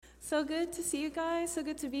So good to see you guys. So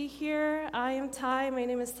good to be here. I am Ty. My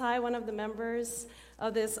name is Ty, one of the members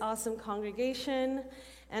of this awesome congregation.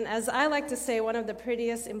 And as I like to say, one of the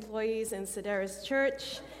prettiest employees in Sedaris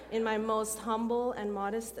Church, in my most humble and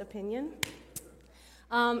modest opinion.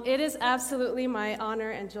 It is absolutely my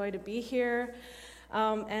honor and joy to be here.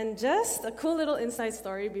 And just a cool little inside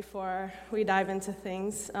story before we dive into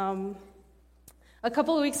things. A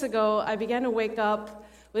couple of weeks ago, I began to wake up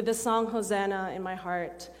with the song Hosanna in my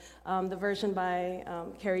heart, the version by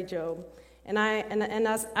Carrie Job. And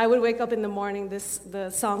as I would wake up in the morning, the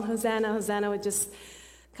song Hosanna, Hosanna would just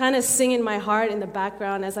kind of sing in my heart in the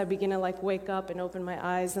background as I begin to wake up and open my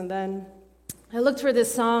eyes. And then I looked for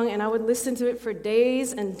this song, and I would listen to it for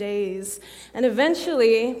days and days. And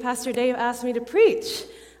eventually, Pastor Dave asked me to preach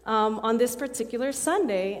on this particular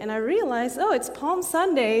Sunday. And I realized, it's Palm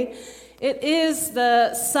Sunday. It is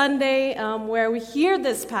the Sunday where we hear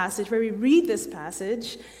this passage, where we read this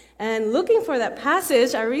passage. And looking for that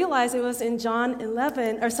passage, I realized it was in John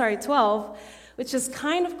 12, which is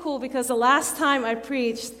kind of cool because the last time I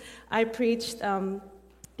preached in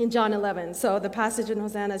John 11. So the passage in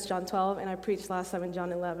Hosanna is John 12, and I preached last time in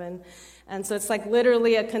John 11. And so it's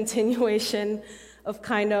literally a continuation of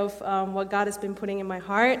kind of what God has been putting in my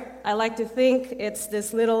heart. I like to think it's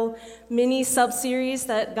this little mini sub-series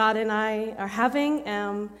that God and I are having,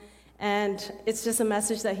 and it's just a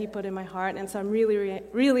message that He put in my heart, and so I'm really,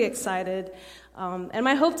 really excited. And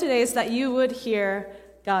my hope today is that you would hear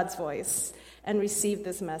God's voice and receive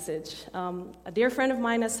this message. A dear friend of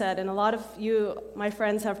mine has said, and a lot of you, my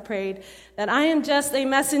friends, have prayed, that I am just a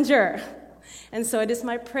messenger. And so it is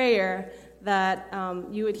my prayer that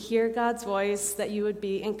you would hear God's voice, that you would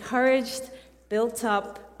be encouraged, built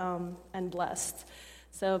up, and blessed.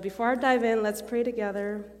 So before I dive in, let's pray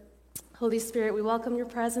together. Holy Spirit, we welcome your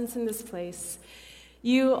presence in this place.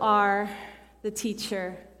 You are the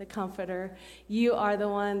teacher, the comforter. You are the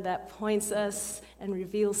one that points us and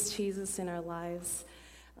reveals Jesus in our lives.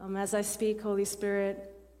 As I speak, Holy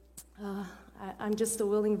Spirit, I'm just a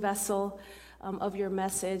willing vessel of your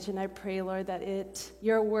message, and I pray, Lord, that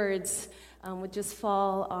your words would just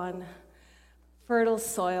fall on fertile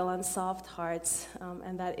soil, on soft hearts,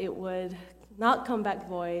 and that it would not come back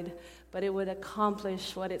void, but it would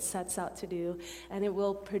accomplish what it sets out to do, and it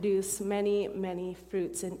will produce many, many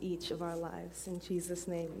fruits in each of our lives. In Jesus'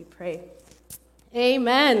 name we pray.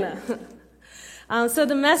 Amen. So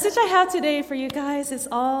the message I have today for you guys is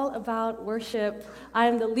all about worship. I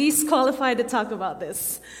am the least qualified to talk about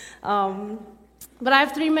this. But I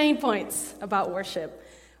have 3 main points about worship.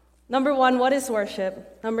 Number 1, what is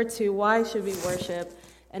worship? Number 2, why should we worship?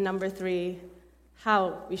 And number 3,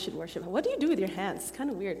 how we should worship. What do you do with your hands? It's kind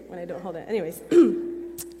of weird when I don't hold it. Anyways,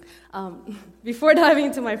 before diving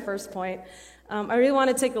into my first point, I really want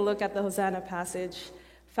to take a look at the Hosanna passage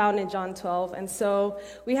found in John 12. And so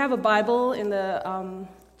we have a Bible in the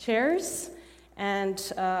chairs, and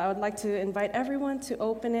I would like to invite everyone to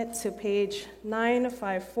open it to page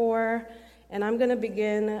 954, and I'm going to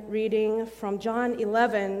begin reading from John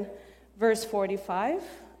 11, verse 45,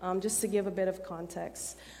 just to give a bit of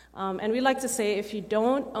context. And we like to say, if you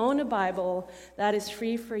don't own a Bible, that is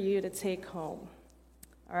free for you to take home.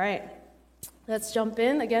 All right, let's jump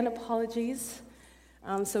in. Again, apologies.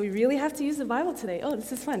 So we really have to use the Bible today. Oh,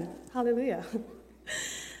 this is fun. Hallelujah.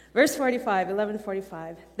 Verse 45,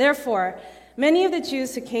 11:45. Therefore, many of the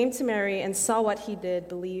Jews who came to Mary and saw what he did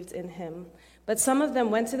believed in him. But some of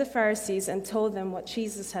them went to the Pharisees and told them what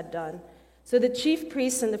Jesus had done. So the chief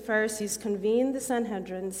priests and the Pharisees convened the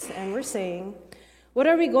Sanhedrins and were saying, "What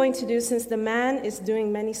are we going to do since this man is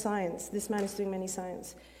doing many signs?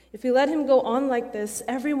 If we let him go on like this,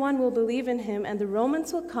 everyone will believe in him, and the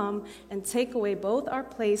Romans will come and take away both our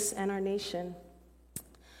place and our nation."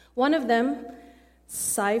 One of them,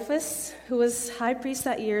 Caiaphas, who was high priest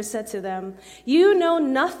that year, said to them, "You know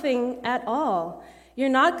nothing at all. You're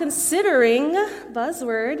not considering,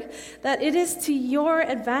 buzzword, that it is to your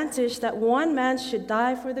advantage that one man should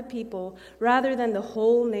die for the people rather than the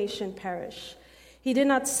whole nation perish." He did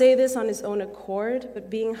not say this on his own accord, but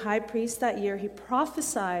being high priest that year, he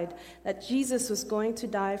prophesied that Jesus was going to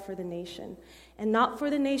die for the nation, and not for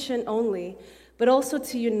the nation only, but also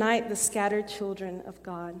to unite the scattered children of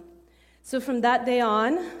God. So from that day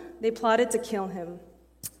on, they plotted to kill him.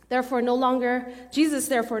 Jesus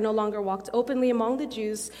therefore no longer walked openly among the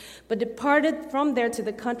Jews, but departed from there to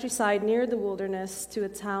the countryside near the wilderness to a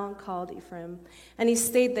town called Ephraim, and he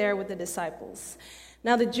stayed there with the disciples.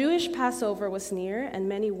 Now the Jewish Passover was near, and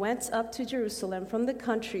many went up to Jerusalem from the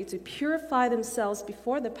country to purify themselves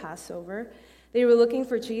before the Passover. They were looking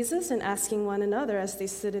for Jesus and asking one another as they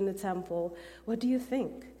stood in the temple, "What do you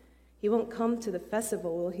think? He won't come to the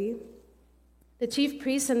festival, will he? The chief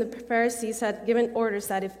priests and the Pharisees had given orders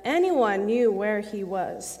that if anyone knew where he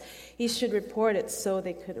was, he should report it so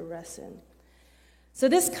they could arrest him. So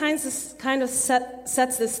this kind of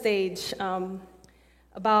sets the stage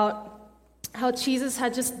about how Jesus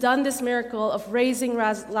had just done this miracle of raising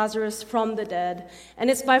Lazarus from the dead. And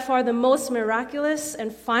it's by far the most miraculous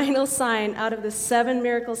and final sign out of the 7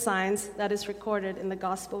 miracle signs that is recorded in the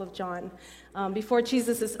Gospel of John before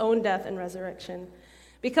Jesus' own death and resurrection.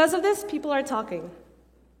 Because of this, people are talking.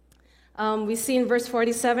 We see in verse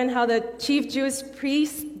 47 how the chief Jewish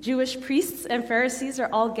priests and Pharisees are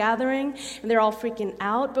all gathering, and they're all freaking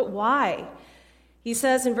out. But why? He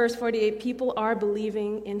says in verse 48, people are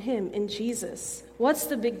believing in him, in Jesus. What's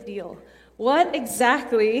the big deal? What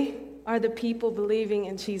exactly are the people believing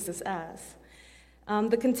in Jesus as?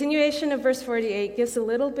 The continuation of verse 48 gives a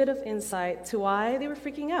little bit of insight to why they were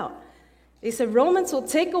freaking out. They said, Romans will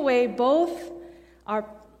take away both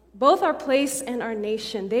our place and our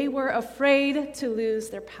nation. They were afraid to lose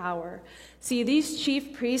their power. See, these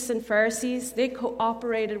chief priests and Pharisees, they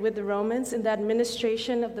cooperated with the Romans in the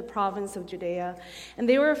administration of the province of Judea, and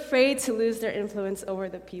they were afraid to lose their influence over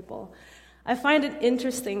the people. I find it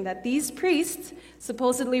interesting that these priests,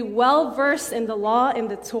 supposedly well-versed in the law, in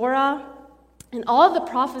the Torah, and all the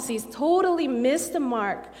prophecies, totally missed the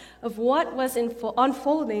mark of what was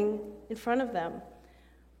unfolding in front of them.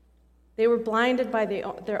 They were blinded by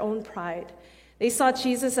their own pride. They saw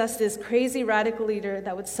Jesus as this crazy radical leader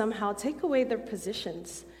that would somehow take away their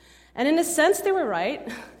positions. And in a sense, they were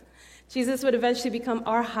right. Jesus would eventually become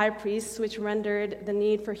our high priest, which rendered the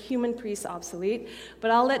need for human priests obsolete. But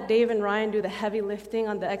I'll let Dave and Ryan do the heavy lifting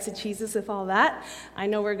on the exegesis of all that. I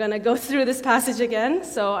know we're going to go through this passage again,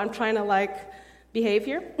 so I'm trying to, behave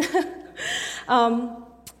here.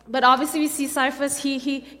 But obviously we see Caiaphas,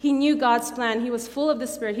 he knew God's plan. He was full of the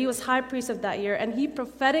Spirit. He was high priest of that year. And he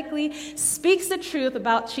prophetically speaks the truth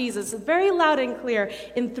about Jesus, very loud and clear,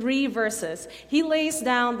 in 3 verses. He lays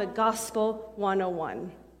down the Gospel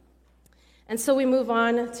 101. And so we move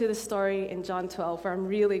on to the story in John 12, where I'm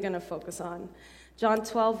really going to focus on. John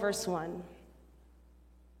 12, verse 1.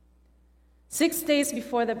 6 days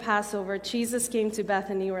before the Passover, Jesus came to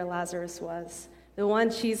Bethany where Lazarus was, the one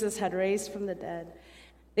Jesus had raised from the dead.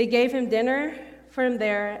 They gave him dinner for him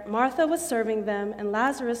there. Martha was serving them, and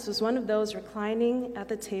Lazarus was one of those reclining at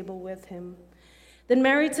the table with him. Then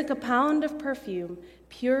Mary took a pound of perfume,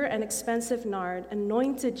 pure and expensive nard,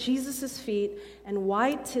 anointed Jesus' feet, and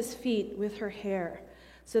wiped his feet with her hair.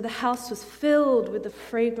 So the house was filled with the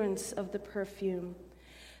fragrance of the perfume.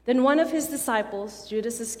 Then one of his disciples,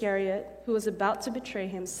 Judas Iscariot, who was about to betray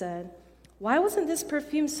him, said, "Why wasn't this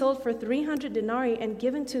perfume sold for 300 denarii and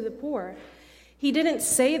given to the poor?" He didn't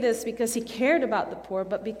say this because he cared about the poor,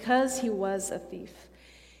 but because he was a thief.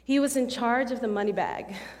 He was in charge of the money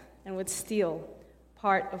bag and would steal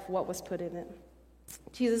part of what was put in it.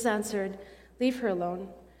 Jesus answered, "Leave her alone.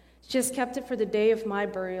 She has kept it for the day of my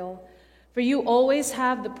burial. For you always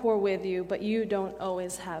have the poor with you, but you don't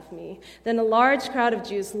always have me." Then a large crowd of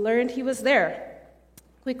Jews learned he was there.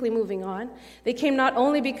 Quickly moving on, they came not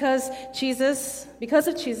only because of Jesus,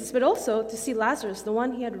 but also to see Lazarus, the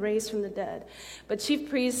one he had raised from the dead. But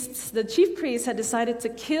the chief priests had decided to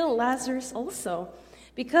kill Lazarus also,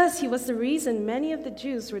 because he was the reason many of the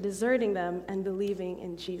Jews were deserting them and believing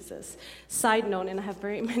in Jesus. Side note, and I have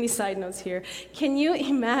very many side notes here. Can you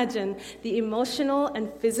imagine the emotional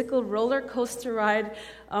and physical roller coaster ride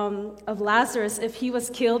of Lazarus if he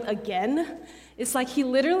was killed again? It's like he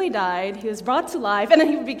literally died, he was brought to life, and then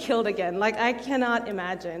he would be killed again. I cannot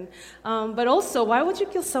imagine. But also, why would you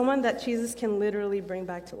kill someone that Jesus can literally bring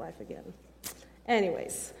back to life again?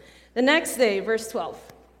 Anyways, the next day, verse 12.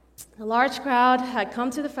 A large crowd had come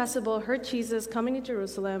to the festival, heard Jesus coming to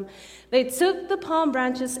Jerusalem. They took the palm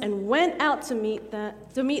branches and went out to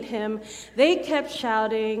meet him. They kept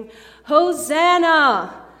shouting,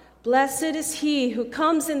 "Hosanna! Blessed is he who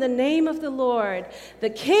comes in the name of the Lord,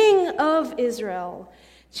 the King of Israel."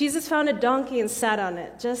 Jesus found a donkey and sat on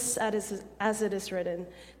it, just as it is written,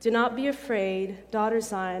 "Do not be afraid, daughter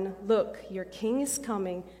Zion. Look, your king is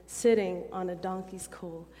coming, sitting on a donkey's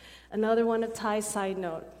colt." Another one of Ty's side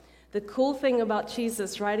note. The cool thing about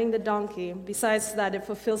Jesus riding the donkey, besides that it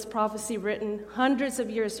fulfills prophecy written hundreds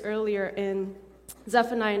of years earlier in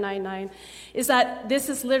Zephaniah 9:9, is that this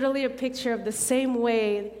is literally a picture of the same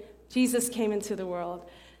way Jesus came into the world,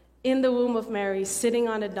 in the womb of Mary, sitting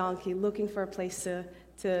on a donkey, looking for a place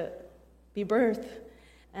to be birthed.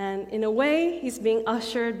 And in a way, he's being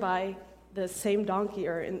ushered by the same donkey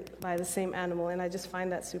by the same animal, and I just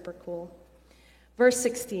find that super cool. Verse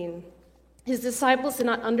 16, His disciples did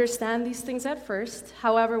not understand these things at first.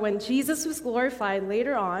 However, when Jesus was glorified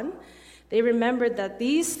later on, they remembered that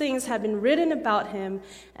these things had been written about him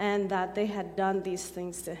and that they had done these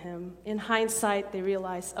things to him. In hindsight, they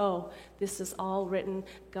realized, oh, this is all written.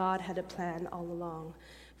 God had a plan all along.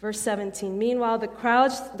 Verse 17, meanwhile, the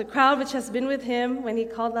crowd which has been with him when he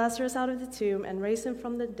called Lazarus out of the tomb and raised him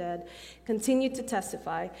from the dead continued to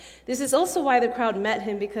testify. This is also why the crowd met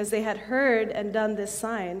him, because they had heard and done this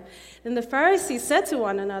sign. Then the Pharisees said to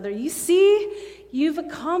one another, you see, you've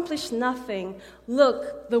accomplished nothing.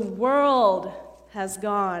 Look, the world has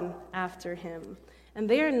gone after him. And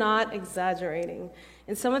they are not exaggerating.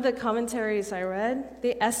 In some of the commentaries I read,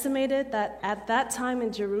 they estimated that at that time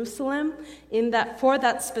in Jerusalem, for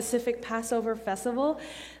that specific Passover festival,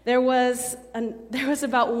 there was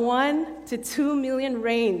about 1 to 2 million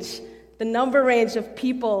range, the number range of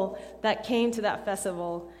people that came to that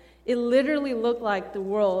festival. It literally looked like the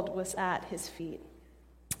world was at his feet.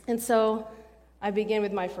 And so I begin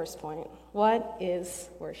with my first point. What is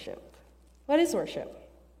worship? What is worship?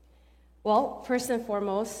 Well, first and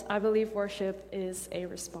foremost, I believe worship is a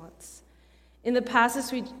response. In the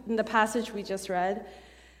passage we just read,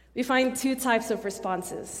 we find two types of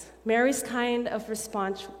responses. Mary's kind of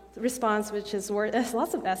response, which is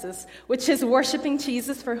lots of S's, which is worshiping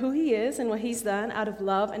Jesus for who he is and what he's done out of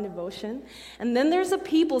love and devotion. And then there's a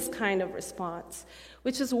people's kind of response,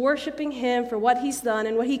 which is worshiping him for what he's done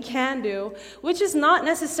and what he can do, which is not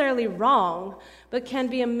necessarily wrong, but can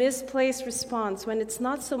be a misplaced response when it's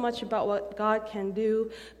not so much about what God can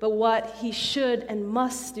do, but what he should and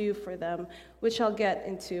must do for them, which I'll get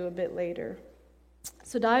into a bit later.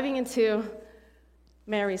 So diving into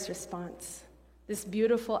Mary's response, this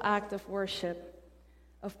beautiful act of worship,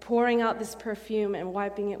 of pouring out this perfume and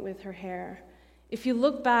wiping it with her hair. If you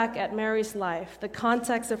look back at Mary's life, the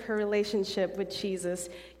context of her relationship with Jesus,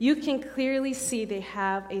 you can clearly see they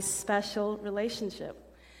have a special relationship.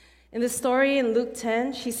 In the story in Luke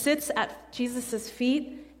 10, she sits at Jesus'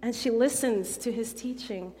 feet and she listens to his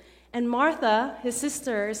teaching. And Martha, his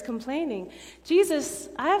sister, is complaining, Jesus,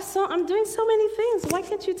 I'm doing so many things. Why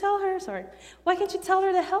can't you tell her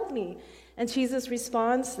to help me? And Jesus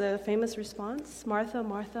responds, the famous response, Martha,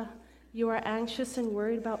 Martha, you are anxious and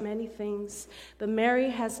worried about many things, but Mary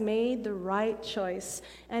has made the right choice,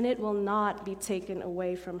 and it will not be taken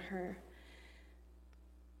away from her.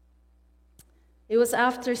 It was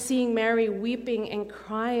after seeing Mary weeping and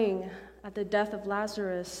crying at the death of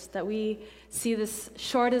Lazarus that we see this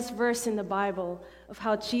shortest verse in the Bible of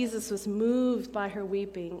how Jesus was moved by her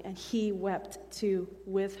weeping, and he wept too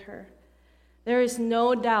with her. There is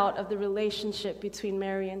no doubt of the relationship between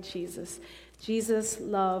Mary and Jesus. Jesus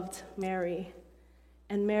loved Mary,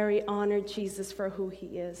 and Mary honored Jesus for who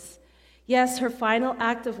he is. Yes, her final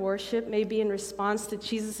act of worship may be in response to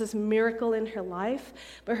Jesus' miracle in her life,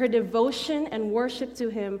 but her devotion and worship to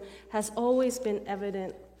him has always been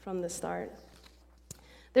evident from the start.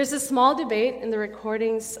 There's a small debate in the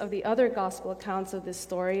recordings of the other gospel accounts of this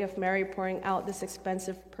story of Mary pouring out this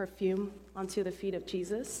expensive perfume onto the feet of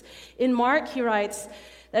Jesus. In Mark, he writes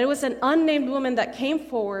that it was an unnamed woman that came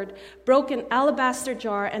forward, broke an alabaster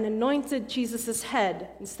jar, and anointed Jesus' head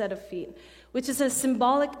instead of feet, which is a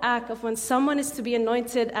symbolic act of when someone is to be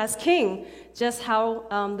anointed as king, just how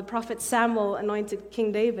the prophet Samuel anointed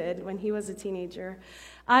King David when he was a teenager.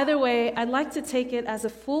 Either way, I'd like to take it as a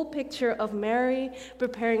full picture of Mary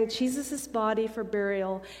preparing Jesus' body for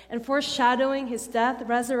burial and foreshadowing his death,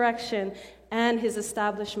 resurrection, and his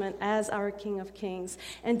establishment as our King of Kings.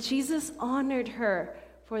 And Jesus honored her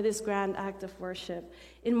for this grand act of worship.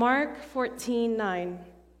 In Mark 14:9,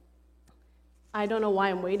 I don't know why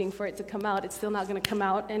I'm waiting for it to come out. It's still not going to come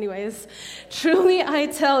out anyways. Truly I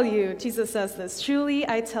tell you, Jesus says this, truly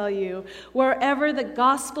I tell you, wherever the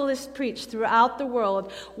gospel is preached throughout the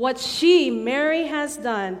world, what she, Mary, has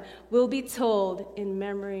done will be told in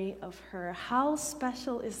memory of her. How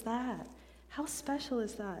special is that? How special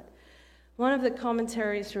is that? One of the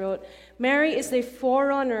commentaries wrote, Mary is the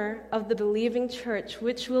forerunner of the believing church,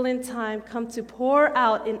 which will in time come to pour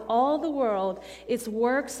out in all the world its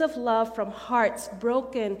works of love from hearts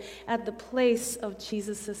broken at the place of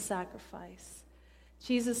Jesus' sacrifice.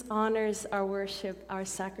 Jesus honors our worship, our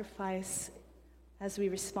sacrifice, as we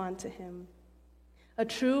respond to him. A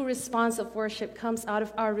true response of worship comes out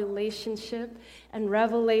of our relationship and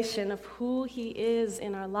revelation of who he is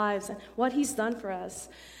in our lives and what he's done for us.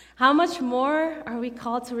 How much more are we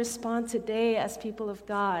called to respond today as people of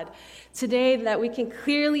God? Today that we can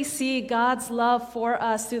clearly see God's love for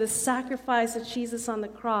us through the sacrifice of Jesus on the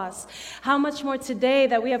cross. How much more today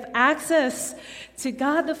that we have access to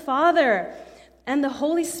God the Father and the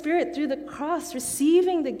Holy Spirit through the cross,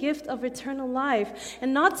 receiving the gift of eternal life,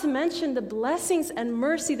 and not to mention the blessings and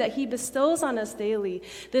mercy that he bestows on us daily,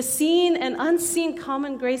 the seen and unseen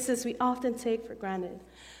common graces we often take for granted.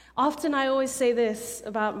 Often I always say this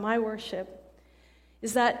about my worship,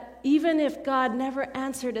 is that even if God never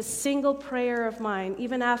answered a single prayer of mine,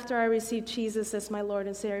 even after I received Jesus as my Lord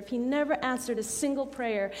and Savior, if he never answered a single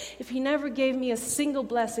prayer, if he never gave me a single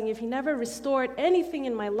blessing, if he never restored anything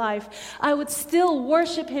in my life, I would still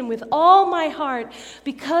worship him with all my heart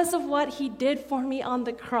because of what he did for me on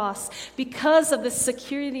the cross, because of the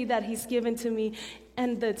security that he's given to me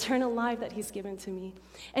and the eternal life that he's given to me.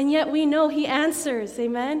 And yet we know he answers,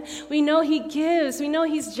 amen? We know he gives, we know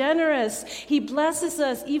he's generous. He blesses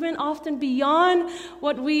us even often beyond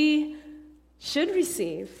what we should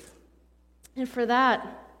receive. And for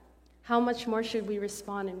that, how much more should we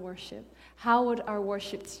respond in worship? How would our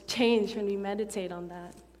worship change when we meditate on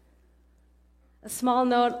that? A small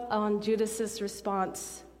note on Judas's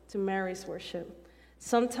response to Mary's worship.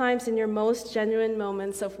 Sometimes in your most genuine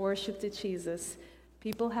moments of worship to Jesus,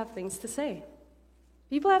 people have things to say.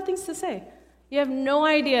 People have things to say. You have no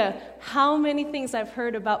idea how many things I've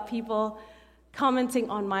heard about people commenting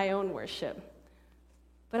on my own worship.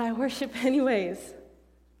 But I worship anyways.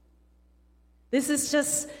 This is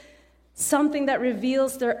just something that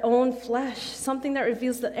reveals their own flesh, something that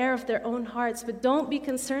reveals the air of their own hearts. But don't be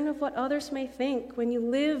concerned of what others may think when you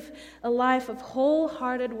live a life of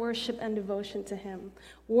wholehearted worship and devotion to him.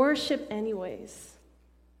 Worship anyways.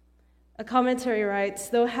 A commentary writes,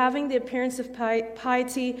 though having the appearance of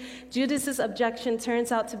piety, Judas's objection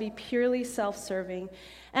turns out to be purely self-serving.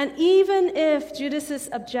 And even if Judas's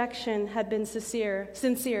objection had been sincere,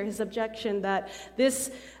 his objection that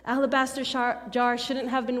this alabaster jar shouldn't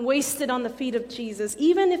have been wasted on the feet of Jesus,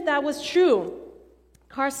 even if that was true,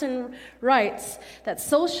 Carson writes that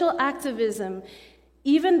social activism,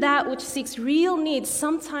 even that which seeks real needs,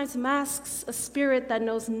 sometimes masks a spirit that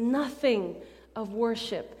knows nothing of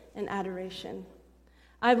worship and adoration.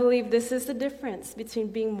 I believe this is the difference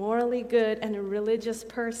between being morally good and a religious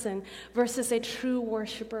person versus a true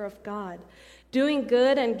worshiper of God. Doing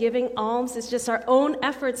good and giving alms is just our own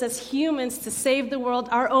efforts as humans to save the world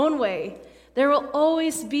our own way. There will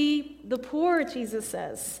always be the poor, Jesus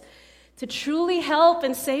says. To truly help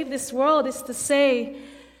and save this world is to say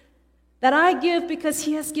that I give because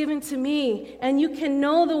he has given to me, and you can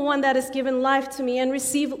know the one that has given life to me and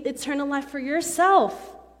receive eternal life for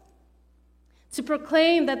yourself. To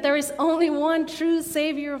proclaim that there is only one true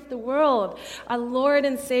Savior of the world, our Lord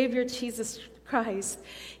and Savior, Jesus Christ.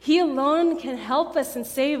 He alone can help us and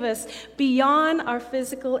save us beyond our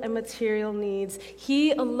physical and material needs.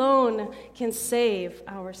 He alone can save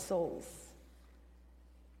our souls.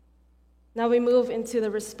 Now we move into the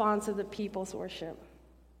response of the people's worship.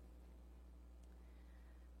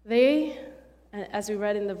 They, as we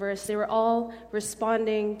read in the verse, they were all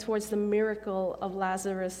responding towards the miracle of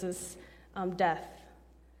Lazarus' death.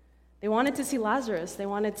 They wanted to see Lazarus. They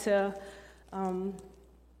wanted to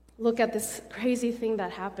look at this crazy thing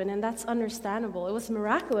that happened, and that's understandable. It was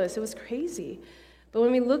miraculous. It was crazy. But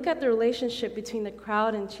when we look at the relationship between the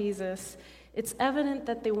crowd and Jesus, it's evident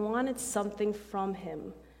that they wanted something from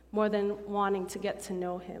him more than wanting to get to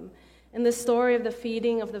know him. In the story of the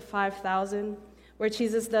feeding of the 5,000, where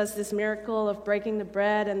Jesus does this miracle of breaking the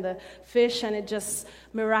bread and the fish, and it just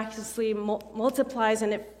miraculously multiplies,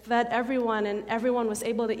 and it fed everyone, and everyone was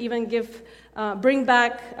able to even bring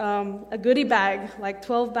back a goodie bag, like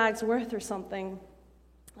 12 bags worth or something.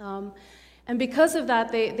 And because of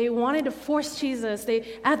that, they wanted to force Jesus.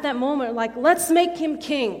 They, at that moment, like, let's make him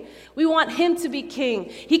king. We want him to be king.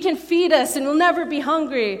 He can feed us and we'll never be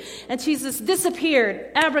hungry. And Jesus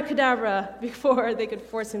disappeared, abracadabra, before they could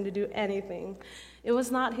force him to do anything. It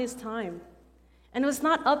was not his time. And it was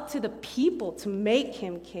not up to the people to make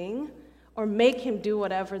him king or make him do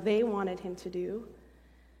whatever they wanted him to do.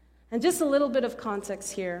 And just a little bit of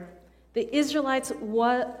context here. The Israelites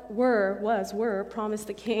were promised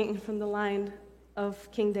a king from the line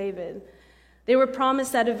of King David. They were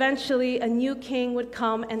promised that eventually a new king would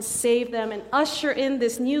come and save them and usher in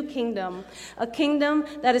this new kingdom, a kingdom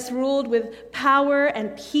that is ruled with power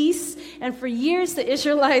and peace. And for years, the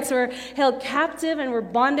Israelites were held captive and were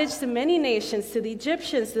bondage to many nations, to the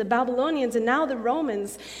Egyptians, to the Babylonians, and now the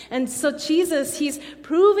Romans. And so Jesus, he's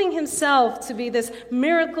proving himself to be this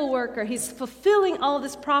miracle worker. He's fulfilling all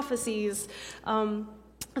these prophecies of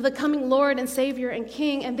the coming Lord and Savior and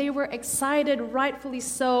King, and they were excited, rightfully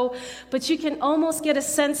so, but you can almost get a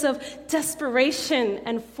sense of desperation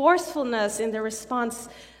and forcefulness in their response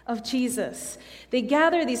of Jesus. They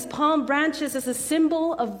gather these palm branches as a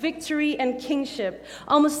symbol of victory and kingship,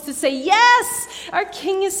 almost to say, yes, our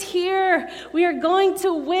king is here. We are going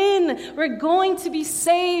to win. We're going to be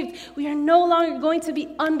saved. We are no longer going to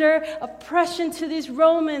be under oppression to these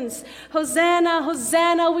Romans. Hosanna,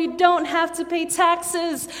 Hosanna, we don't have to pay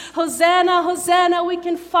taxes. Hosanna, Hosanna, we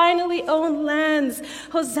can finally own lands.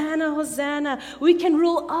 Hosanna, Hosanna, we can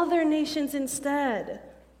rule other nations instead.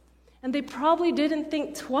 And they probably didn't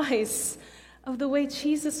think twice of the way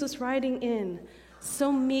Jesus was riding in,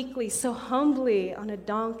 so meekly, so humbly on a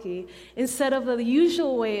donkey, instead of the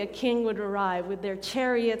usual way a king would arrive with their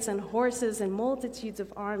chariots and horses and multitudes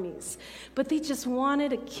of armies. But they just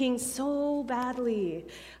wanted a king so badly.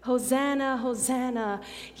 Hosanna, Hosanna,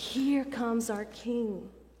 here comes our king.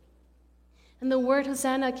 And the word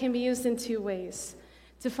Hosanna can be used in two ways: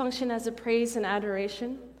 to function as a praise and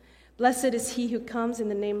adoration. Blessed is he who comes in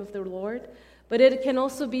the name of the Lord. But it can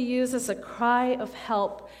also be used as a cry of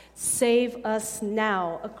help. Save us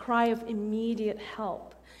now, a cry of immediate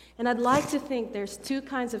help. And I'd like to think there's two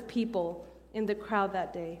kinds of people in the crowd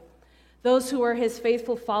that day. Those who were his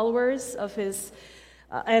faithful followers of his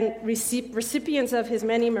and recipients of his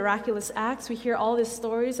many miraculous acts. We hear all these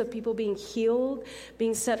stories of people being healed,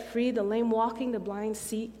 being set free, the lame walking, the blind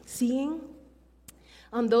seeing.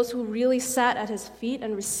 Those who really sat at his feet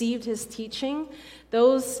and received his teaching,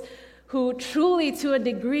 those who truly, to a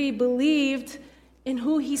degree, believed in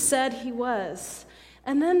who he said he was.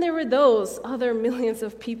 And then there were those other millions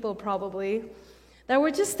of people probably that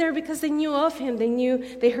were just there because they knew of him.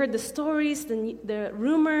 They heard the stories, the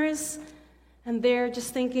rumors, and they're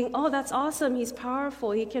just thinking, oh, that's awesome, he's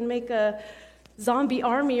powerful, he can make a zombie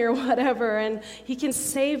army or whatever, and he can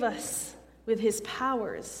save us with his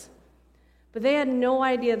powers. But they had no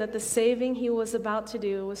idea that the saving he was about to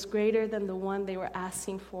do was greater than the one they were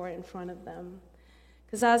asking for in front of them.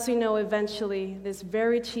 Because as we know, eventually, this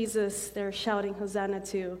very Jesus they're shouting Hosanna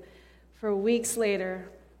to, for weeks later,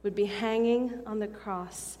 would be hanging on the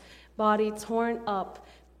cross, body torn up,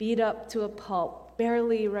 beat up to a pulp,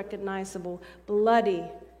 barely recognizable, bloody,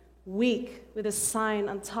 weak, with a sign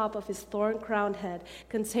on top of his thorn-crowned head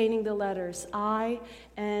containing the letters I-N-R-I,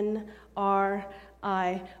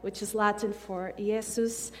 which is Latin for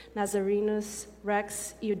Jesus Nazarenus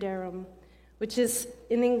Rex Iuderum, which is,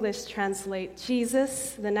 in English, translate,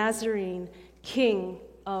 Jesus the Nazarene, King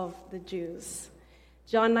of the Jews.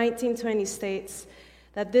 John 19:20 states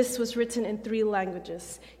that this was written in 3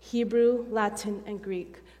 languages, Hebrew, Latin, and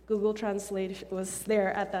Greek. Google Translate was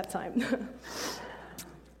there at that time.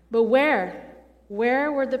 But where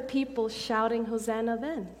were the people shouting Hosanna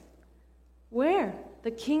then? Where?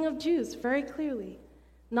 The King of Jews, very clearly.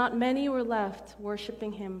 Not many were left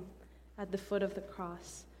worshiping him at the foot of the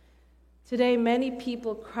cross. Today, many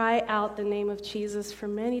people cry out the name of Jesus for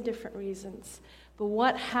many different reasons. But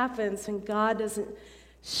what happens when God doesn't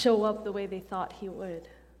show up the way they thought he would?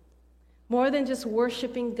 More than just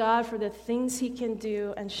worshiping God for the things he can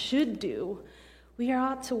do and should do, we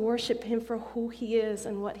ought to worship him for who he is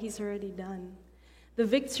and what he's already done. The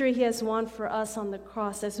victory he has won for us on the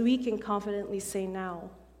cross, as we can confidently say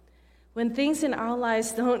now. When things in our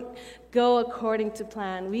lives don't go according to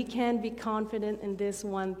plan, we can be confident in this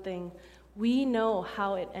one thing. We know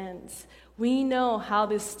how it ends. We know how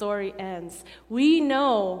this story ends. We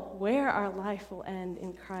know where our life will end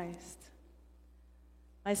in Christ.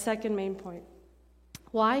 My second main point.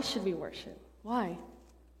 Why should we worship? Why?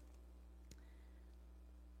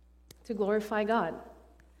 To glorify God.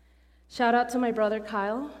 Shout out to my brother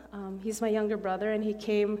Kyle. He's my younger brother, and he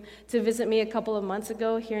came to visit me a couple of months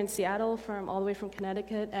ago here in Seattle all the way from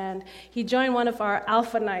Connecticut, and he joined one of our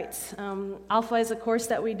Alpha Nights. Alpha is a course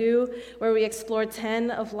that we do where we explore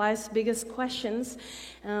 10 of life's biggest questions.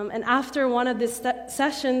 And after one of these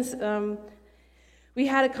sessions, we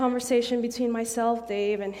had a conversation between myself,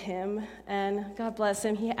 Dave, and him, and God bless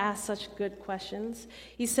him, he asked such good questions.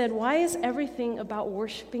 He said, why is everything about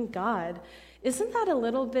worshiping God? Isn't that a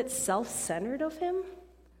little bit self-centered of him?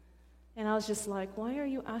 And I was just like, why are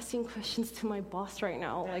you asking questions to my boss right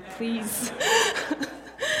now? Like, please.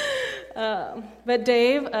 But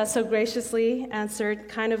Dave so graciously answered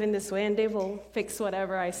kind of in this way, and Dave will fix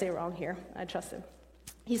whatever I say wrong here. I trust him.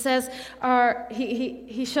 He says,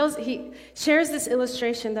 he shares this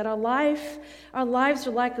illustration that our lives are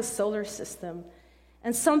like a solar system,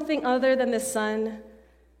 and something other than the sun.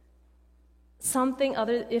 If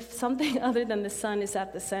something other than the sun is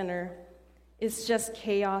at the center, it's just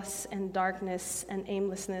chaos and darkness and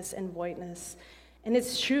aimlessness and voidness. And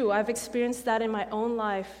it's true. I've experienced that in my own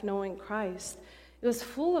life knowing Christ. It was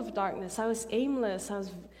full of darkness. I was aimless.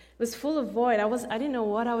 It was full of void. I didn't know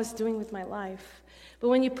what I was doing with my life. But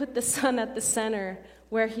when you put the Son at the center,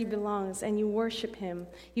 where he belongs, and you worship him,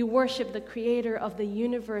 you worship the creator of the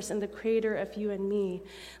universe and the creator of you and me,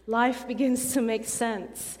 life begins to make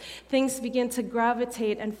sense. Things begin to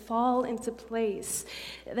gravitate and fall into place.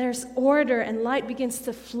 There's order, and light begins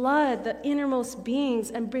to flood the innermost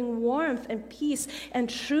beings and bring warmth and peace and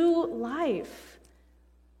true life.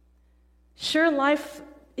 Sure, life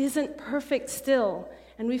isn't perfect still,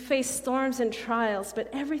 and we face storms and trials, but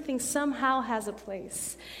everything somehow has a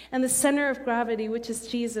place. And the center of gravity, which is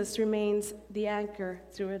Jesus, remains the anchor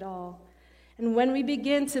through it all. And when we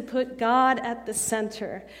begin to put God at the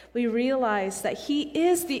center, we realize that he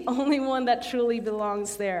is the only one that truly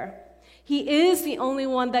belongs there. He is the only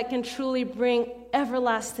one that can truly bring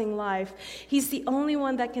everlasting life. He's the only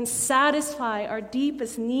one that can satisfy our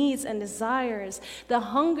deepest needs and desires, the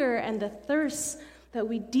hunger and the thirst that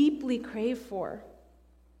we deeply crave for.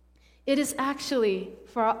 It is actually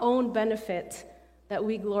for our own benefit that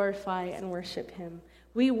we glorify and worship him.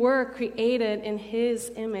 We were created in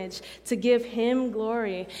his image to give him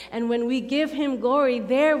glory. And when we give him glory,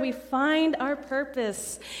 there we find our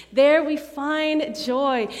purpose. There we find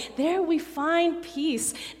joy. There we find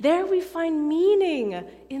peace. There we find meaning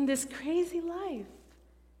in this crazy life.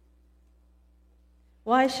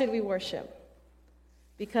 Why should we worship?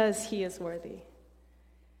 Because he is worthy.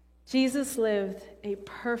 Jesus lived a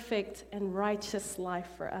perfect and righteous life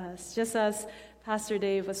for us. Just as Pastor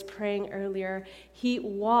Dave was praying earlier, he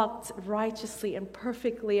walked righteously and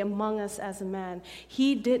perfectly among us as a man.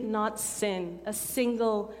 He did not sin a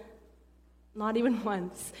single, not even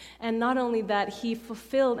once. And not only that, he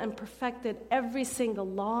fulfilled and perfected every single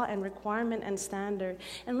law and requirement and standard.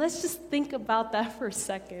 And let's just think about that for a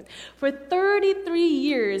second. For 33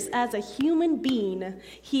 years as a human being,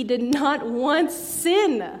 he did not once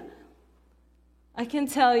sin. I can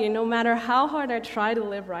tell you, no matter how hard I try to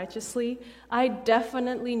live righteously, I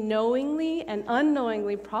definitely knowingly and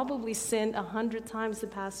unknowingly probably sinned 100 times the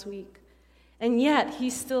past week. And yet, he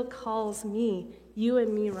still calls me, you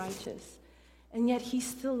and me, righteous. And yet, he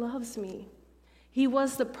still loves me. He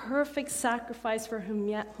was the perfect sacrifice for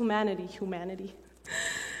humanity.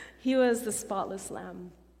 He was the spotless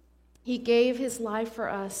lamb. He gave his life for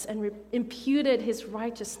us and imputed his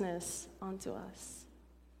righteousness onto us.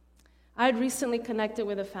 I had recently connected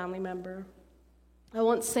with a family member. I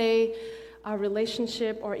won't say our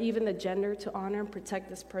relationship or even the gender to honor and protect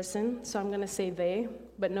this person, so I'm going to say they,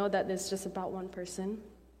 but know that it's just about one person.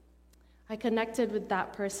 I connected with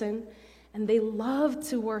that person, and they loved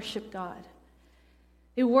to worship God.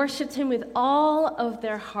 They worshiped him with all of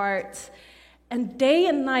their heart. And day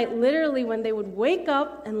and night, literally, when they would wake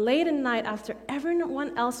up and late at night after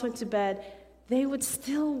everyone else went to bed, they would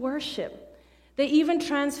still worship. They even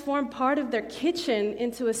transformed part of their kitchen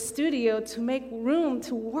into a studio to make room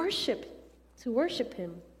to worship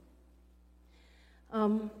him.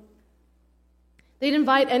 They'd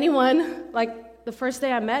invite anyone, like the first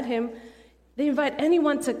day I met him, they invite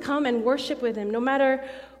anyone to come and worship with him, no matter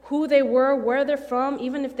who they were, where they're from,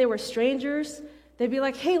 even if they were strangers. They'd be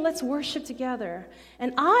like, hey, let's worship together.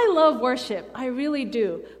 And I love worship, I really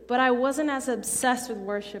do, but I wasn't as obsessed with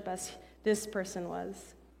worship as this person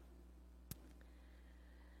was.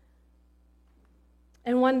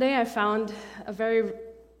 And one day I found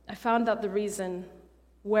out the reason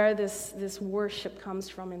where this worship comes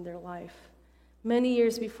from in their life. Many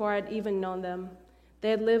years before I'd even known them, they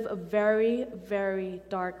had lived a very, very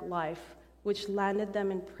dark life, which landed them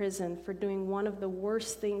in prison for doing one of the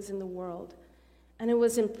worst things in the world. And it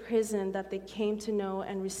was in prison that they came to know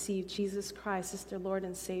and receive Jesus Christ as their Lord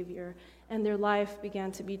and Savior, and their life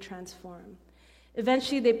began to be transformed.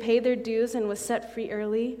 Eventually, they paid their dues and was set free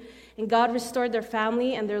early, and God restored their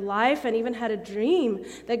family and their life, and even had a dream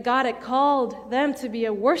that God had called them to be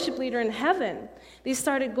a worship leader in heaven. They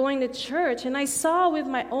started going to church, and I saw with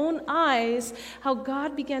my own eyes how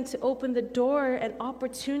God began to open the door and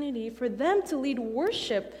opportunity for them to lead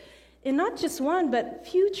worship in not just one, but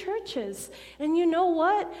few churches. And you know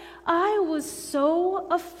what? I was so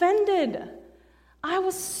offended. I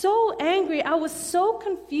was so angry. I was so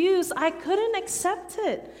confused. I couldn't accept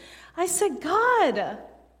it. I said, God,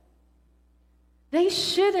 they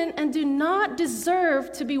shouldn't and do not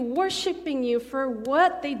deserve to be worshiping you for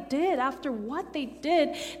what they did. After what they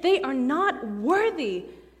did, they are not worthy.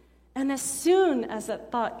 And as soon as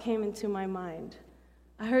that thought came into my mind,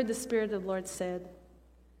 I heard the Spirit of the Lord said,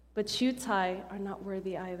 but you, Ty, are not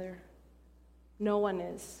worthy either. No one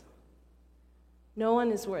is. No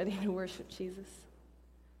one is worthy to worship Jesus.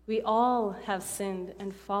 We all have sinned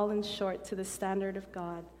and fallen short to the standard of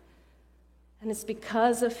God. And it's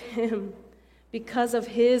because of him, because of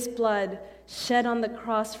his blood shed on the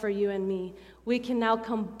cross for you and me, we can now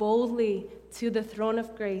come boldly to the throne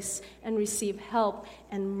of grace and receive help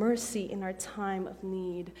and mercy in our time of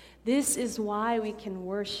need. This is why we can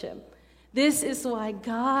worship. This is why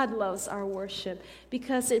God loves our worship,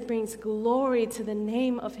 because it brings glory to the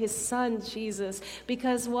name of his Son, Jesus,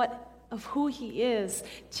 because of who he is.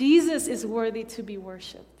 Jesus is worthy to be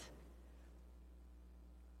worshiped.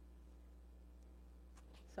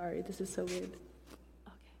 Sorry, this is so weird. Okay.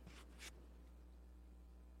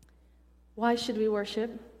 Why should we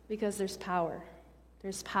worship? Because there's power.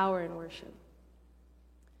 There's power in worship.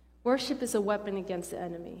 Worship is a weapon against the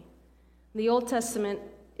enemy. In the Old Testament,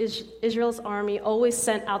 Israel's army always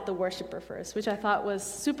sent out the worshiper first, which I thought was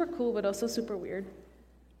super cool, but also super weird.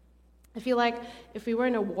 I feel like if we were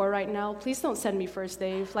in a war right now, please don't send me first,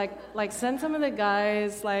 Dave. Like send some of the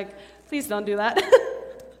guys. Please don't do that.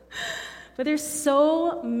 But there's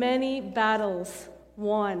so many battles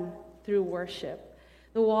won through worship.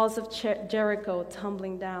 The walls of Jericho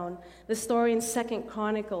tumbling down. The story in 2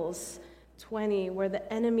 Chronicles 20, where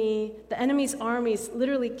the enemy's armies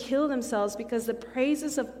literally kill themselves because the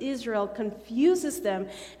praises of Israel confuses them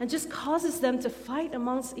and just causes them to fight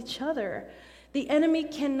amongst each other. The enemy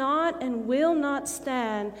cannot and will not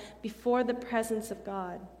stand before the presence of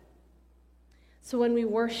God. So when we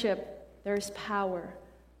worship, there is power.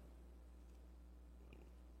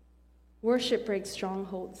 Worship breaks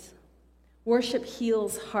strongholds. Worship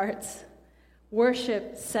heals hearts.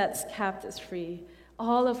 Worship sets captives free,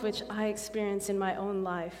 all of which I experience in my own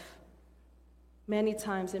life, many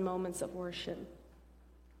times in moments of worship.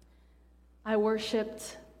 I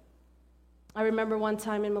remember one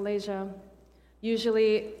time in Malaysia,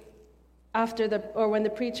 usually when the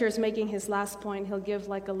preacher is making his last point, he'll give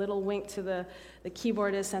like a little wink to the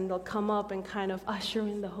keyboardist, and they'll come up and kind of usher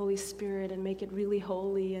in the Holy Spirit and make it really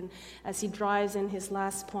holy, and as he drives in his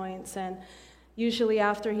last points. And usually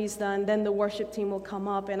after he's done, then the worship team will come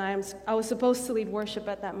up, and I was supposed to lead worship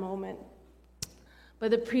at that moment.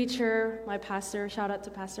 But the preacher, my pastor, shout out to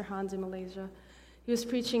Pastor Hans in Malaysia, he was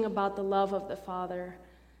preaching about the love of the Father,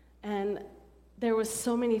 and there was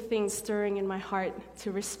so many things stirring in my heart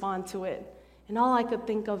to respond to it. And all I could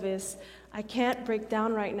think of is, I can't break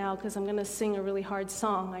down right now because I'm going to sing a really hard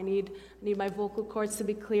song. I need my vocal cords to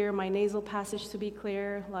be clear, my nasal passage to be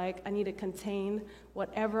clear. I need to contain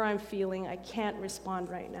whatever I'm feeling. I can't respond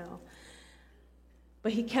right now.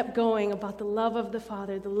 But he kept going about the love of the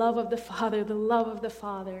Father, the love of the Father, the love of the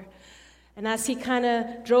Father. And as he kind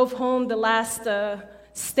of drove home the last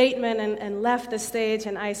statement and left the stage,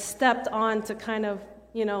 and I stepped on to kind of,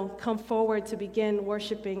 come forward to begin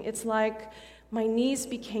worshiping, it's like my knees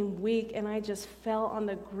became weak and I just fell on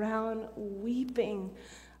the ground weeping.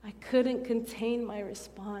 I couldn't contain my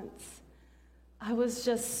response. I was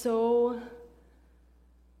just so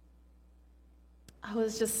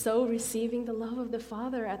receiving the love of the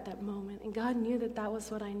Father at that moment, and God knew that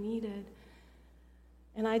was what I needed.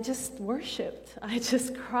 And I just worshiped. I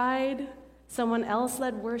just cried. Someone else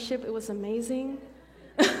led worship. It was amazing.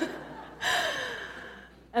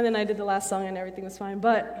 And then I did the last song and everything was fine.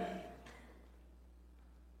 But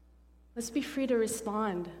let's be free to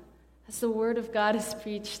respond as the word of God is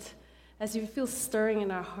preached, as you feel stirring in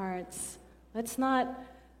our hearts. Let's not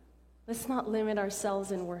limit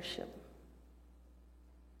ourselves in worship.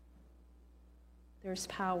 There's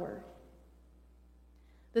power.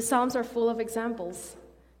 The Psalms are full of examples.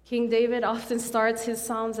 King David often starts his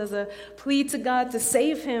Psalms as a plea to God to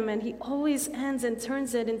save him, and he always ends and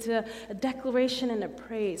turns it into a declaration and a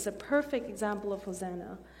praise, a perfect example of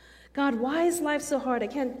Hosanna. God, why is life so hard? I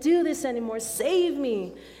can't do this anymore. Save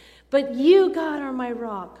me. But you, God, are my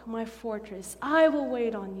rock, my fortress. I will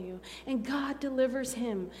wait on you. And God delivers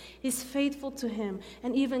him. He's faithful to him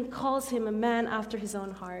and even calls him a man after his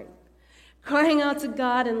own heart. Crying out to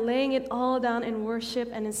God and laying it all down in worship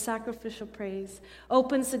and in sacrificial praise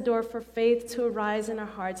opens the door for faith to arise in our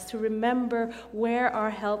hearts, to remember where our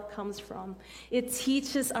help comes from. It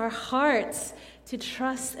teaches our hearts to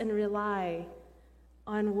trust and rely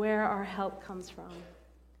on where our help comes from.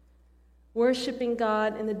 Worshiping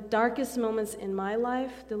God in the darkest moments in my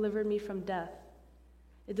life delivered me from death.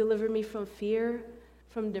 It delivered me from fear,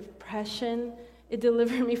 from depression. It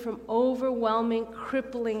delivered me from overwhelming,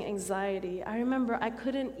 crippling anxiety. I remember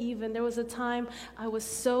there was a time I was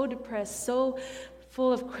so depressed, so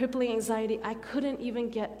full of crippling anxiety, I couldn't even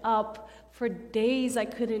get up. For days, I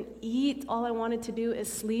couldn't eat. All I wanted to do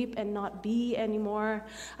is sleep and not be anymore.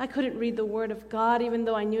 I couldn't read the Word of God, even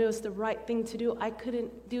though I knew it was the right thing to do. I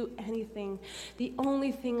couldn't do anything. The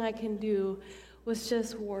only thing I can do was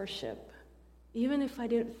just worship. Even if I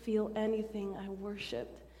didn't feel anything, I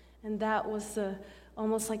worshiped. And that was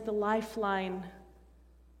almost like the lifeline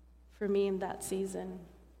for me in that season.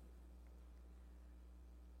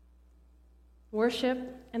 Worship,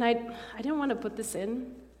 and I didn't want to put this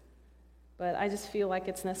in, but I just feel like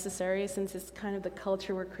it's necessary since it's kind of the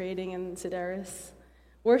culture we're creating in Sedaris.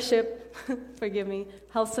 Worship, forgive me,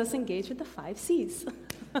 helps us engage with the 5 C's.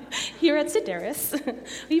 Here at Sedaris,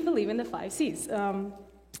 we believe in the 5 C's.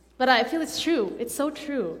 But I feel it's true. It's so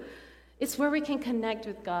true. It's where we can connect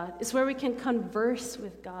with God. It's where we can converse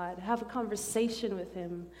with God, have a conversation with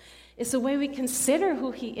Him. It's the way we consider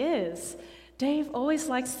who He is. Dave always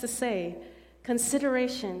likes to say,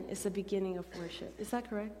 consideration is the beginning of worship. Is that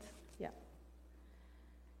correct? Yeah.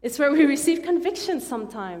 It's where we receive conviction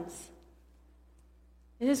sometimes.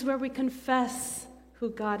 It is where we confess who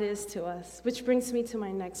God is to us, which brings me to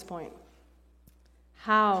my next point.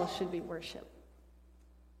 How should we worship?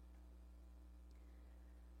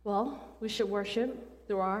 Well, we should worship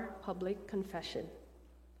through our public confession.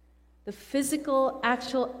 The physical,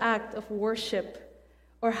 actual act of worship,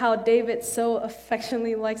 or how David so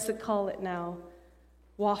affectionately likes to call it now,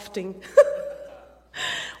 wafting.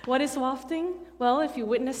 What is wafting? Well, if you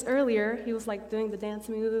witnessed earlier, he was like doing the dance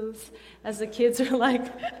moves as the kids are like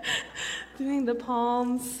doing the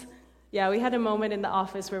palms. Yeah, we had a moment in the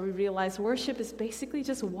office where we realized worship is basically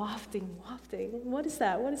just wafting. What is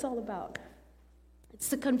that? What is it all about? It's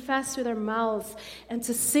to confess with our mouths and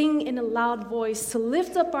to sing in a loud voice, to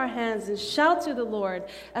lift up our hands and shout to the Lord,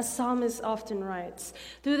 as psalmist often writes.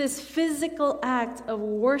 Through this physical act of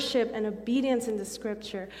worship and obedience in the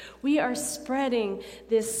Scripture, we are spreading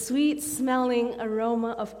this sweet-smelling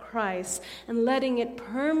aroma of Christ and letting it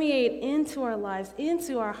permeate into our lives,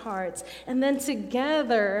 into our hearts. And then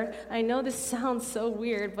together, I know this sounds so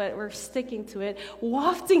weird, but we're sticking to it,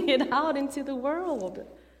 wafting it out into the world.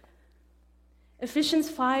 Ephesians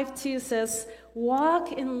 5:2 says,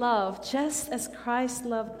 walk in love just as Christ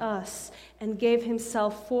loved us and gave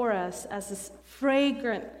himself for us as a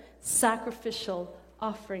fragrant sacrificial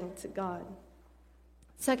offering to God.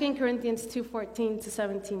 2 Corinthians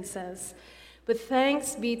 2:14-17 says, but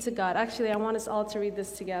thanks be to God. Actually, I want us all to read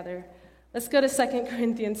this together. Let's go to 2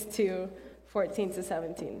 Corinthians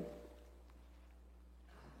 2:14-17.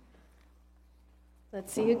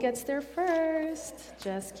 Let's see who gets there first.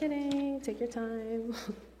 Just kidding. Take your time.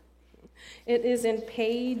 It is in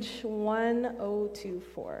page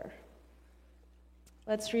 1024.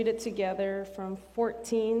 Let's read it together from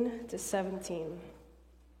 14 to 17.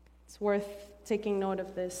 It's worth taking note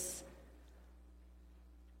of this.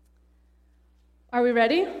 Are we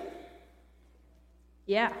ready?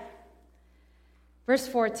 Yeah. Verse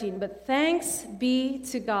 14, but thanks be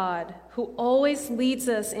to God, who always leads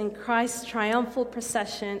us in Christ's triumphal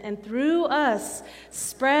procession and through us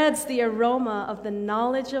spreads the aroma of the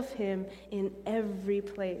knowledge of him in every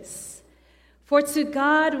place. For to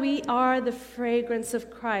God we are the fragrance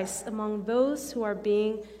of Christ among those who are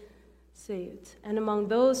being saved and among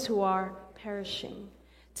those who are perishing.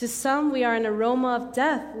 To some we are an aroma of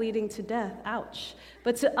death leading to death, ouch.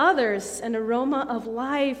 But to others an aroma of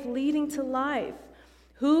life leading to life.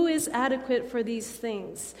 Who is adequate for these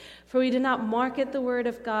things? For we do not market the word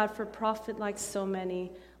of God for profit like so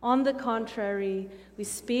many. On the contrary, we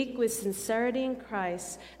speak with sincerity in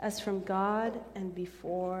Christ as from God and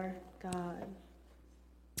before God.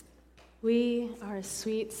 We are a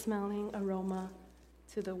sweet-smelling aroma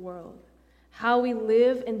to the world. How we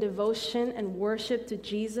live in devotion and worship to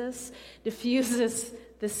Jesus diffuses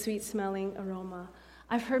the sweet-smelling aroma.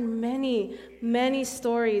 I've heard many, many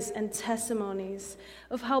stories and testimonies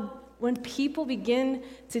of how when people begin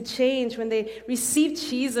to change, when they receive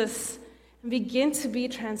Jesus and begin to be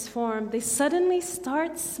transformed, they suddenly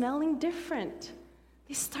start smelling different.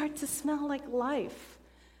 They start to smell like life.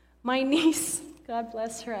 My niece, God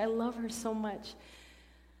bless her, I love her so much.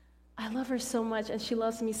 I love her so much, and she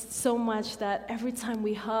loves me so much that every time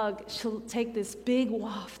we hug, she'll take this big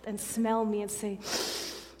waft and smell me and say,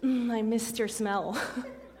 I missed your smell.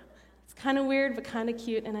 It's kind of weird, but kind of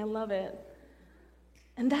cute, and I love it.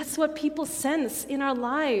 And that's what people sense in our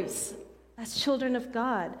lives as children of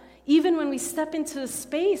God. Even when we step into a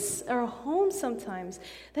space or a home sometimes,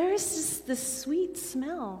 there is just this sweet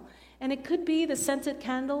smell. And it could be the scented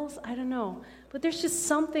candles, I don't know. But there's just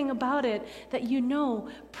something about it that you know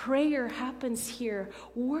prayer happens here.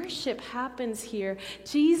 Worship happens here.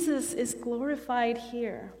 Jesus is glorified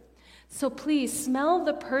here. So please, smell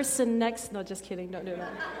the person next. No, just kidding. Don't do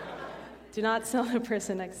that. Do not smell the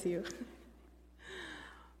person next to you.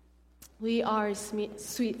 We are a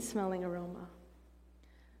sweet-smelling aroma.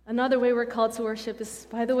 Another way we're called to worship is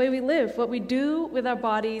by the way we live, what we do with our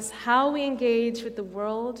bodies, how we engage with the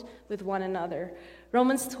world, with one another.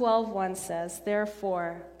 Romans 12:1 says,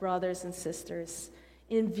 therefore, brothers and sisters,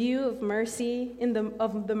 In view of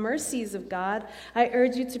the mercies of God, I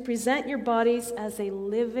urge you to present your bodies as a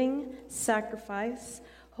living sacrifice,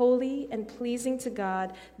 holy and pleasing to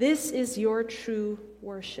God. This is your true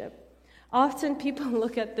worship. Often people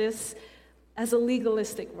look at this as a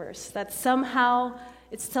legalistic verse, that somehow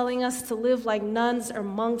it's telling us to live like nuns or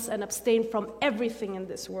monks and abstain from everything in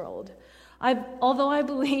this world. Although I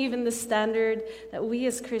believe in the standard that we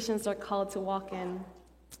as Christians are called to walk in,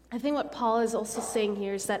 I think what Paul is also saying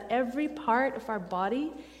here is that every part of our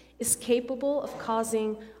body is capable of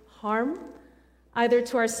causing harm, either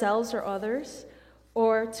to ourselves or others,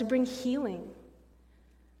 or to bring healing.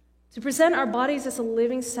 To present our bodies as a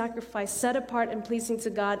living sacrifice, set apart and pleasing to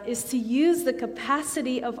God, is to use the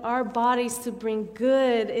capacity of our bodies to bring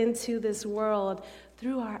good into this world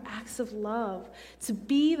through our acts of love, to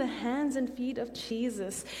be the hands and feet of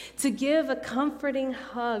Jesus, to give a comforting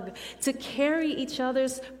hug, to carry each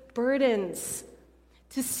other's burdens,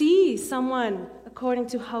 to see someone according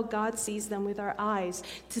to how God sees them with our eyes,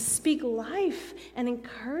 to speak life and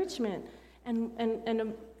encouragement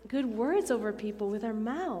and good words over people with our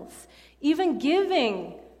mouths. Even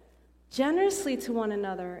giving generously to one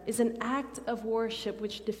another is an act of worship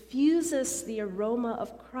which diffuses the aroma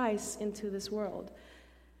of Christ into this world.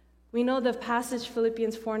 We know the passage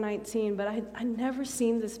Philippians 4:19, but I'd never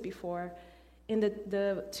seen this before in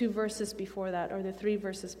the two verses before that, or the three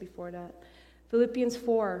verses before that. Philippians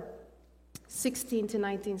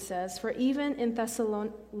 4:16-19 says, "For even in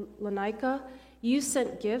Thessalonica, you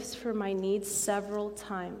sent gifts for my needs several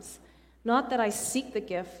times. Not that I seek the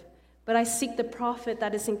gift, but I seek the profit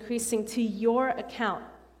that is increasing to your account.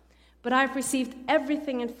 But I've received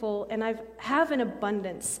everything in full, and I have in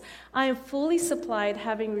abundance. I am fully supplied,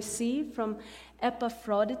 having received from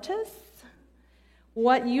Epaphroditus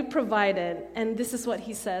what you provided." And this is what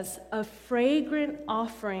he says: "A fragrant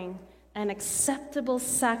offering, an acceptable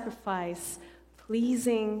sacrifice,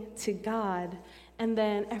 pleasing to God." And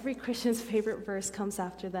then every Christian's favorite verse comes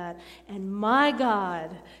after that. "And my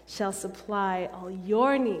God shall supply all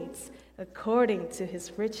your needs according to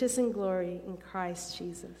his riches and glory in Christ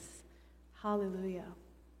Jesus." Hallelujah.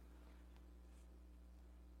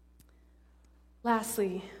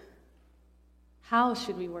 Lastly, how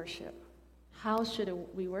should we worship? How should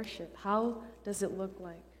we worship? How does it look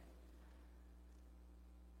like?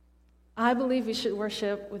 I believe we should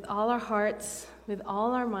worship with all our hearts, with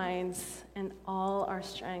all our minds, and all our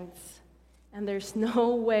strengths. And there's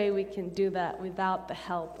no way we can do that without the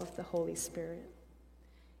help of the Holy Spirit.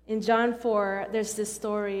 In John 4, there's this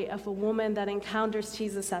story of a woman that encounters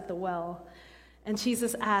Jesus at the well. And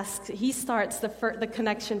Jesus asks, he starts the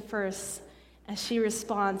connection first, and she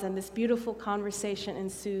responds, and this beautiful conversation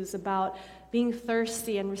ensues about being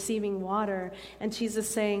thirsty and receiving water. And Jesus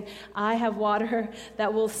saying, "I have water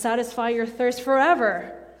that will satisfy your thirst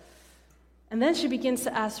forever." And then she begins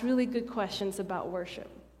to ask really good questions about worship.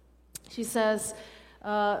 She says,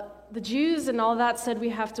 the Jews and all that said we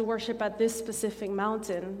have to worship at this specific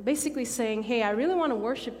mountain, basically saying, "Hey, I really want to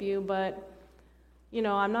worship you, but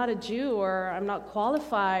I'm not a Jew, or I'm not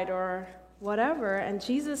qualified, or whatever." And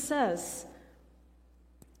Jesus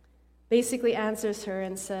basically answers her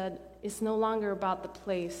and said, "It's no longer about the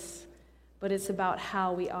place, but it's about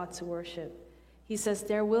how we ought to worship." He says,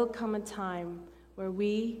 "There will come a time where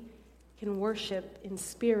we can worship in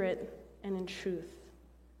spirit and in truth."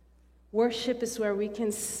 Worship is where we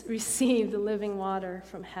can receive the living water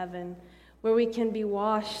from heaven, where we can be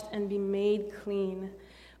washed and be made clean,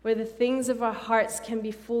 where the things of our hearts can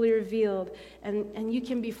be fully revealed and you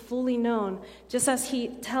can be fully known, just as he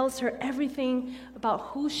tells her everything about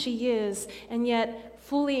who she is and yet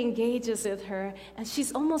fully engages with her. And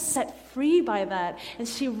she's almost set free by that. And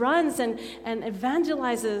she runs and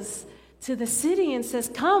evangelizes to the city and says,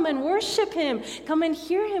 "Come and worship him. Come and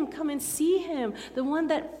hear him. Come and see him, the one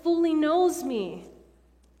that fully knows me."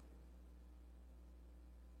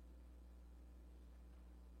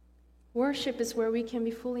 Worship is where we can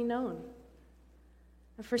be fully known.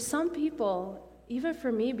 And for some people, even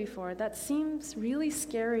for me before, that seems really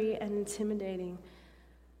scary and intimidating.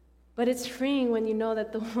 But it's freeing when you know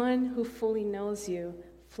that the one who fully knows you,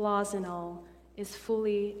 flaws and all, is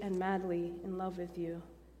fully and madly in love with you.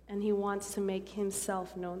 And he wants to make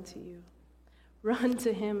himself known to you. Run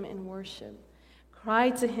to him in worship. Cry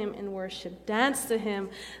to him in worship. Dance to him.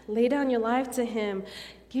 Lay down your life to him.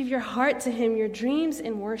 Give your heart to him, your dreams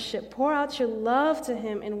in worship. Pour out your love to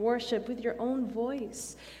him in worship with your own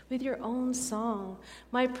voice, with your own song.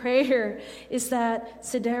 My prayer is that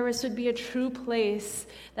Sedaris would be a true place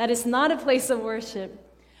that is not a place of worship,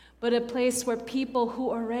 but a place where people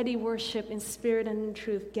who already worship in spirit and in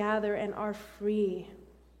truth gather and are free.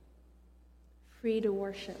 free to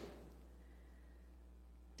worship.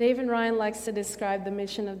 David Ryan likes to describe the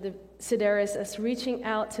mission of the Sideris as reaching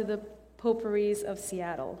out to the potpourris of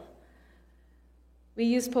Seattle. We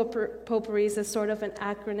use potpourris as sort of an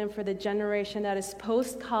acronym for the generation that is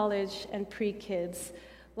post-college and pre-kids,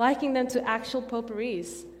 likening them to actual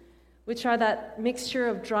potpourris, which are that mixture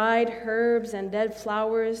of dried herbs and dead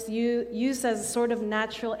flowers used as a sort of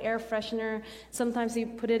natural air freshener. Sometimes you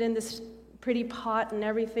put it in this pretty pot and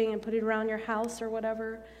everything and put it around your house or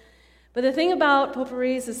whatever. But the thing about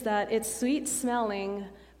potpourris is that it's sweet smelling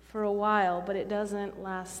for a while, but it doesn't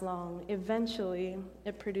last long. Eventually,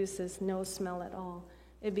 it produces no smell at all.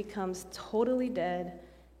 It becomes totally dead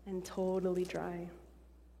and totally dry.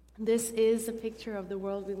 This is a picture of the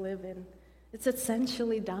world we live in. It's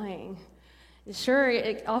essentially dying. Sure,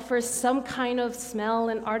 it offers some kind of smell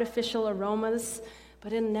and artificial aromas,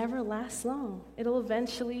 but it never lasts long. It'll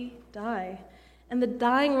eventually die. And the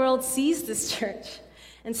dying world sees this church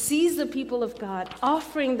and sees the people of God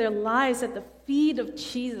offering their lives at the feet of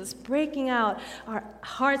Jesus, breaking out our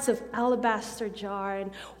hearts of alabaster jar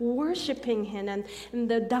and worshiping Him. And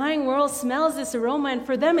the dying world smells this aroma, and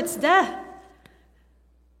for them it's death.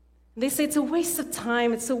 They say it's a waste of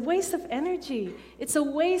time, it's a waste of energy, it's a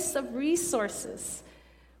waste of resources.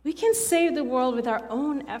 We can save the world with our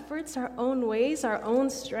own efforts, our own ways, our own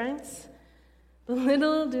strengths. But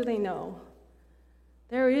little do they know,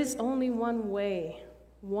 there is only one way,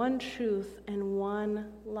 one truth, and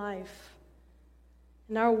one life.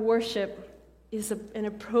 And our worship is an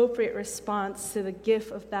appropriate response to the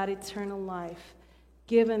gift of that eternal life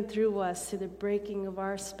given through us to the breaking of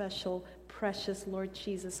our special, precious Lord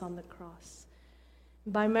Jesus on the cross.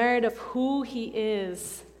 By merit of who He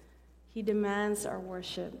is, He demands our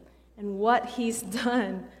worship. And what He's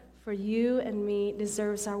done for you and me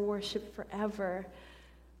deserves our worship forever.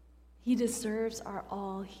 He deserves our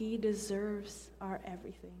all. He deserves our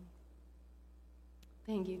everything.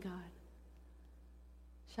 Thank you, God.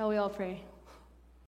 Shall we all pray?